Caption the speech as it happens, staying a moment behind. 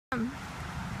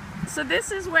so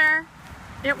this is where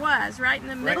it was, right in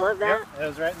the middle of that? Yep, it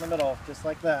was right in the middle, just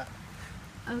like that.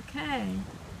 Okay.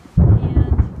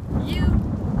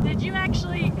 And did you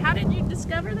actually, how did you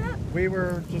discover that? We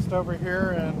were just over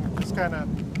here and just kind of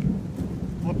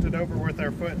flipped it over with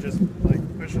our foot, just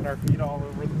like pushing our feet all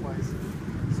over the place.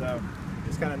 So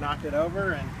just kind of knocked it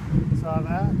over and saw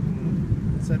that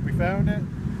and said we found it.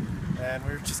 And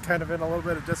we were just kind of in a little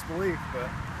bit of disbelief, but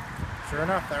sure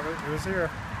enough, it was here.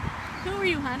 Who were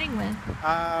you hunting with?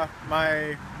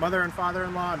 My mother and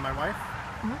father-in-law and my wife.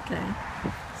 Okay.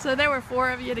 So there were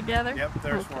 4 of you together? Yep,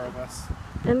 there's 4 of us.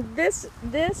 And this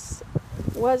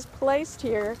was placed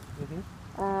here.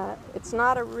 It's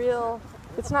not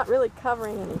really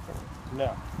covering anything.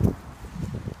 No.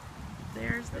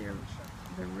 There's the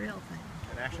real thing.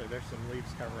 And actually there's some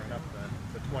leaves covering up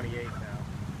the 28 now.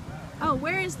 Oh,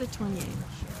 where is the 28?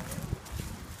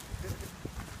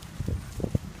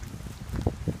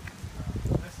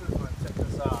 This is what tipped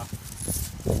us off.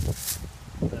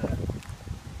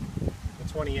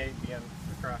 The 28 being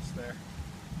across there.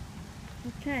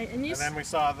 Okay, and then we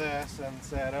saw this and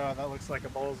said, oh, that looks like a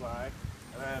bullseye.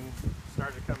 And then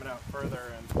started coming out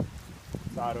further and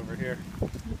saw it over here.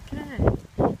 Okay.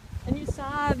 And you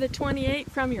saw the 28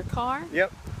 from your car?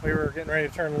 Yep. We were getting ready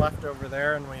to turn left over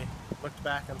there and we looked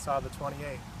back and saw the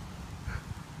 28.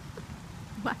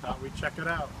 Wow. Thought we'd check it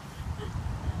out.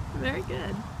 Very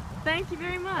good. Thank you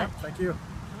very much. Yep, thank you.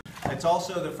 It's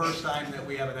also the first time that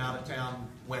we have an out-of-town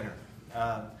winner.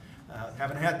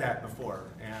 Haven't had that before,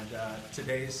 and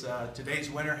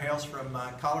today's winner hails from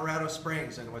Colorado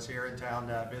Springs and was here in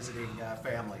town visiting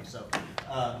family. So,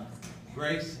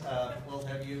 Grace, we'll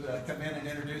have you come in and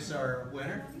introduce our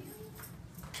winner.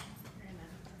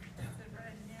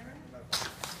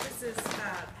 This is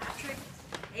Patrick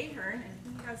Ahern,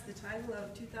 and he has the title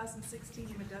of 2016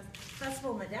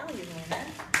 Festival Medallion winner.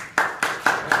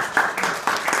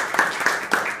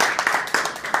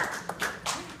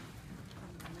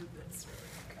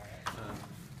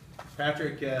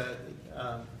 Patrick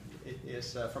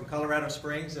is from Colorado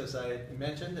Springs, as I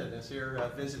mentioned, and is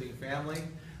here visiting family.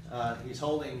 He's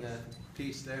holding the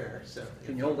piece there. So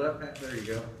can you hold it up, Pat? There you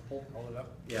go. Hold it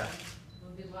up. Yeah.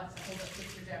 We'll do lots of hold-up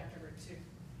pictures afterward, too.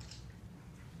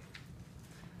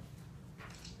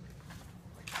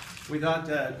 We thought,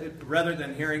 rather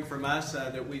than hearing from us,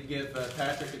 that we'd give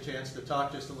Patrick a chance to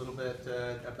talk just a little bit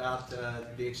about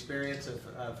the experience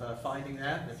of finding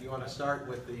that. And if you want to start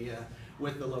with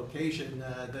the location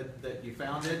that you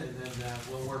found it, and then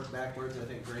we'll work backwards. I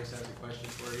think Grace has a question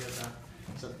for you about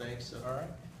some things. So. All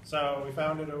right. So we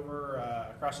found it over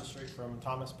across the street from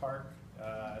Thomas Park,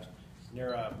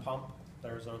 near a pump.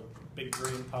 There's a big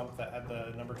green pump that had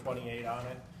the number 28 on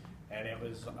it, and it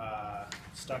was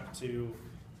stuck to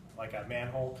like a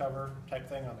manhole cover type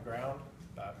thing on the ground,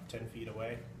 about 10 feet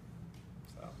away.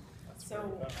 So that's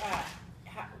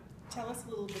Tell us a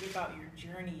little bit about your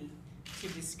journey to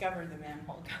discover the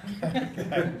manhole cover.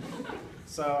 Okay.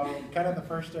 So kind of the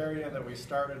first area that we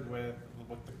started with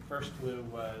the first clue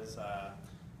was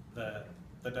the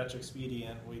Dutch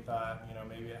Expedient. We thought,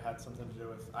 maybe it had something to do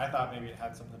with, I thought maybe it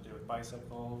had something to do with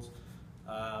bicycles.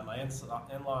 My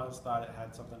in-laws thought it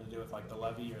had something to do with like the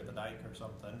levee or the dike or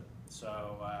something.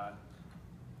 So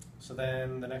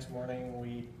then the next morning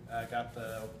we got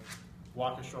the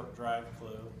walk a short drive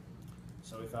clue.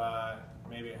 So we thought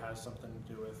maybe it has something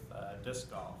to do with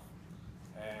disc golf.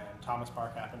 And Thomas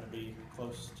Park happened to be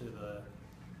close to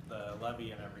the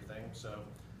levee and everything. So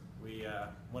we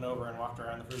went over and walked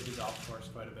around the Fuji golf course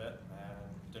quite a bit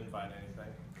and didn't find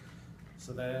anything.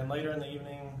 So then later in the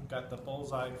evening, got the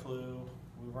bullseye clue.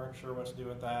 We weren't sure what to do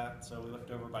with that, so we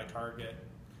looked over by Target.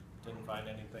 Didn't find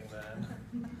anything then.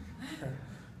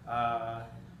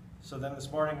 So then this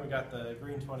morning we got the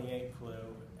green 28 clue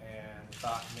and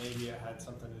thought maybe it had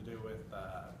something to do with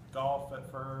golf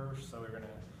at first. So we were going to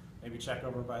maybe check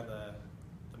over by the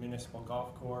municipal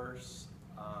golf course.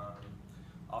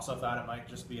 Also thought it might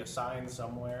just be a sign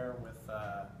somewhere with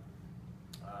the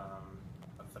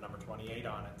number 28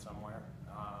 on it somewhere.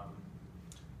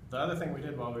 The other thing we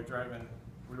did while we were driving,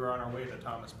 we were on our way to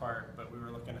Thomas Park, but we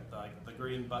were looking at the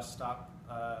green bus stop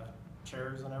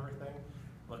chairs and everything,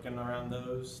 looking around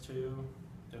those too.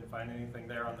 Didn't find anything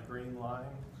there on the green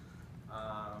line.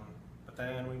 But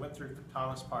then we went through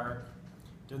Thomas Park,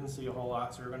 didn't see a whole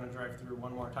lot, so we were going to drive through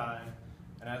one more time.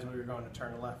 And as we were going to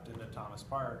turn left into Thomas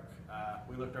Park,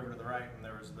 we looked over to the right and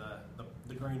there was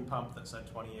the green pump that said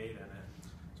 28 in it.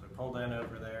 So we pulled in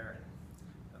over there,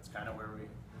 and that's kind of where we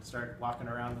started walking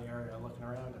around the area, looking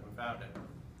around, and we found it.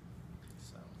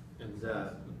 So. And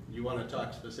you want to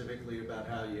talk specifically about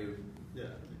how you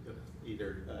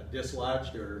either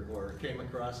dislodged or came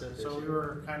across it? So we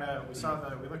were kind of,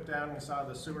 we looked down and we saw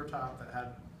the sewer top that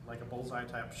had like a bullseye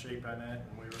type shape in it,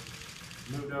 and we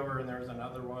were moved over and there was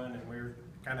another one, and we were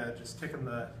kind of just kicking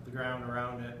the ground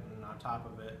around it and on top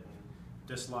of it, and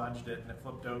dislodged it, and it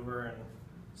flipped over and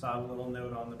saw a little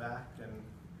note on the back and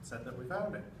said that we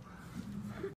found it.